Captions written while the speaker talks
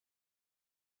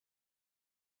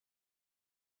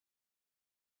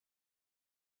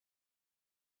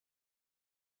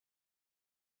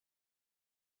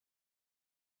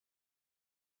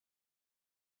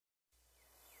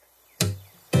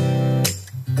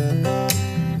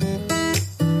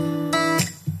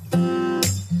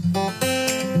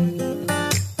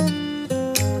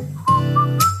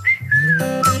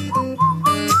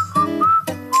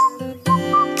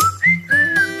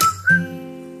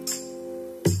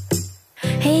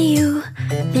Hey you,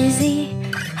 busy?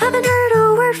 Haven't heard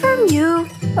a word from you.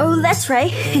 Oh, that's right.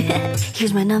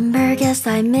 Here's my number, guess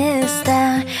I missed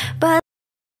that. But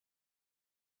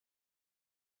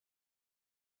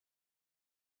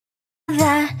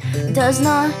that does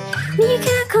not mean you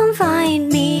can't come find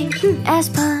me. As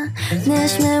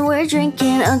punishment, we're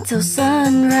drinking until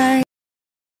sunrise.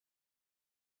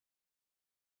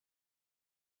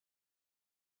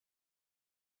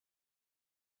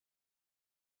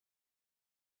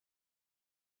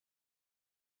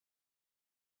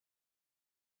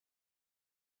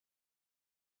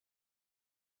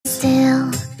 Still,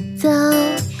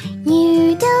 though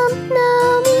you don't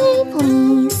know me,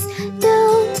 please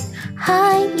don't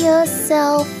hide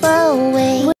yourself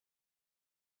away.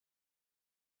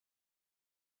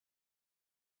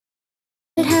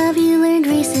 What have you learned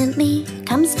recently?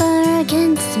 Comes far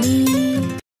against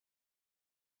me.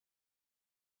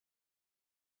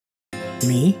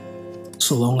 Me?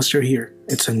 So long as you're here,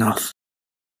 it's enough.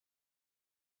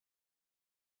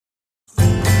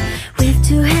 With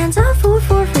 2 hands on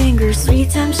 4 fingers, 3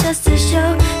 times just to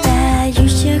show that you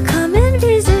should come and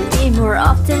visit me more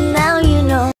often. Now you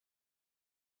know.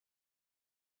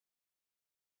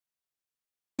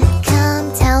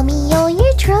 Come tell me all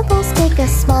your troubles, big or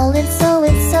small, and so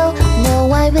and so.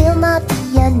 No, I will not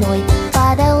be annoyed,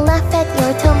 but I'll laugh at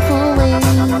your tomfoolery.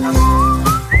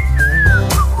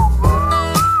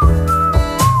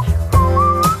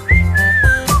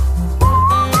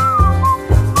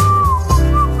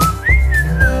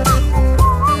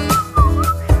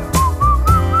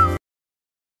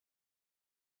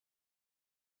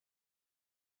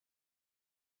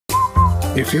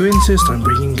 If you insist on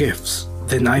bringing gifts,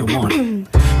 then I want.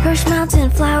 Hirsch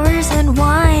mountain flowers and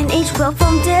wine, each well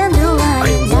from dandelion.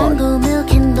 I want. Mango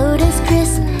milk and lotus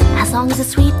crisp, as long as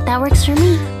it's sweet, that works for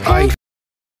me. I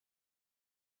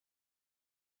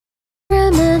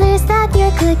Remember that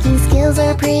your cooking skills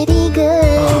are pretty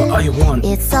good. I want.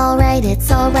 It's alright,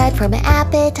 for my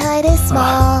appetite is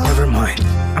small. Never mind.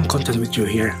 I'm content with you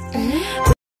here.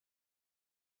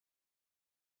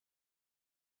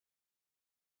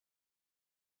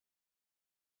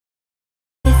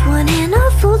 With 1 hand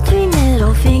I'll fold 3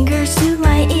 middle fingers to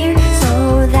my ear,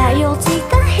 so that you'll take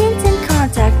the hint and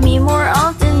contact me more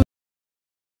often,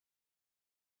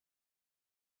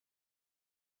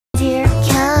 dear.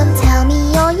 Come tell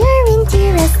me all your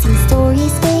interesting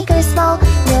stories, big or small.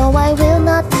 No, I will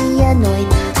not be annoyed,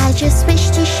 I just wish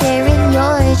to share in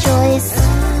your joys.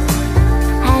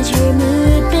 Has your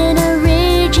mood been a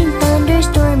raging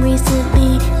thunderstorm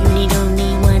recently? You need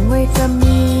only 1 word from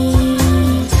me.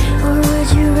 Or would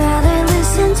you rather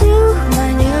listen to my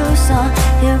new song,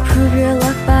 Improve Your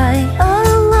Luck by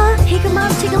Allah? Hey, come on,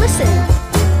 take a listen.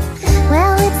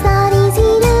 Well, it's not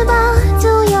easy to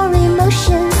bottle your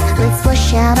emotions. Let's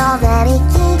flush out all that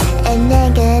icky and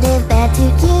negative bad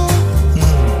tookie.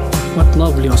 What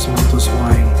lovely osmanthus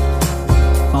wine.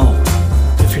 Oh,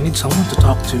 if you need someone to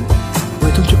talk to, why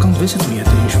don't you come visit me at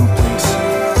the usual place?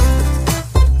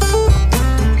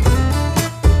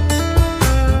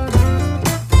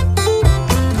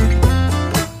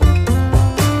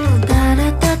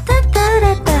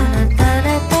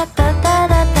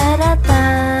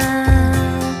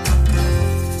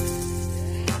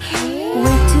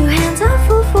 With 2 hands on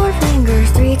 4 fingers,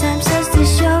 3 times just to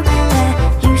show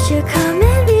that you should come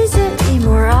and visit me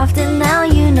more often. Now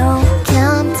you know.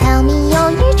 Come tell me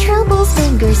all your troubles,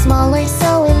 big or small, or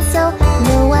so and so.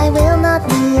 No, I will not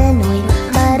be annoyed,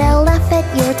 but I'll laugh at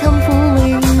your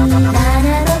tomfoolery.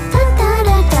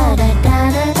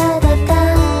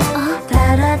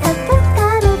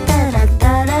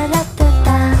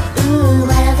 Ooh,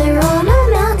 whether on a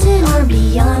mountain or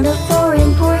beyond a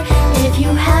foreign port, if you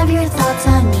have your thoughts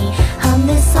on me, hum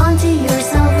this song to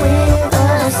yourself.